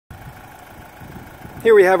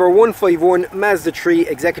Here we have our 151 Mazda 3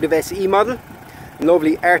 Executive SE model,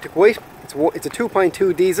 lovely Arctic white. It's a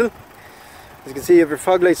 2.2 diesel. As you can see, you have your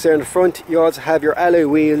fog lights there in the front. You also have your alloy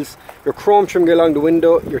wheels, your chrome trimming along the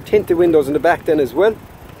window, your tinted windows in the back then as well.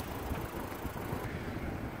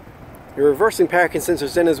 Your reversing parking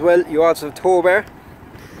sensors then as well. You also have a tow bar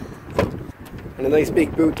and a nice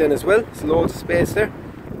big boot then as well, so loads of space there.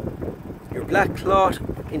 Your black cloth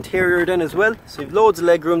interior then as well, so you've loads of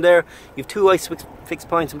leg room there. You have two fixed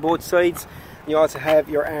points on both sides. You also have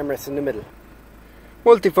your armrest in the middle.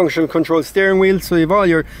 Multifunctional control steering wheel, so you have all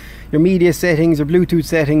your media settings, your Bluetooth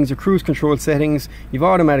settings, your cruise control settings. You've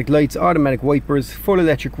automatic lights, automatic wipers, full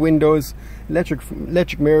electric windows,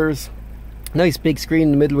 electric mirrors. Nice big screen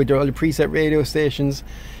in the middle with all your preset radio stations.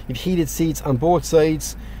 You've heated seats on both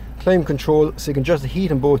sides, climate control so you can adjust the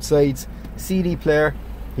heat on both sides, CD player.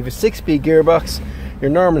 You have a 6-speed gearbox, your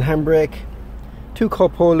normal handbrake, 2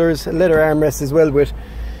 cup holders, a leather armrest as well with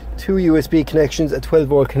 2 USB connections, a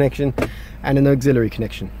 12-volt connection and an auxiliary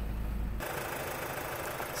connection.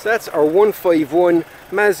 So that's our 151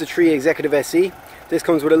 Mazda 3 Executive SE. This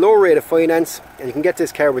comes with a low rate of finance and you can get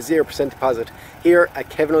this car with 0% deposit here at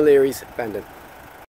Kevin O'Leary's, Bandon.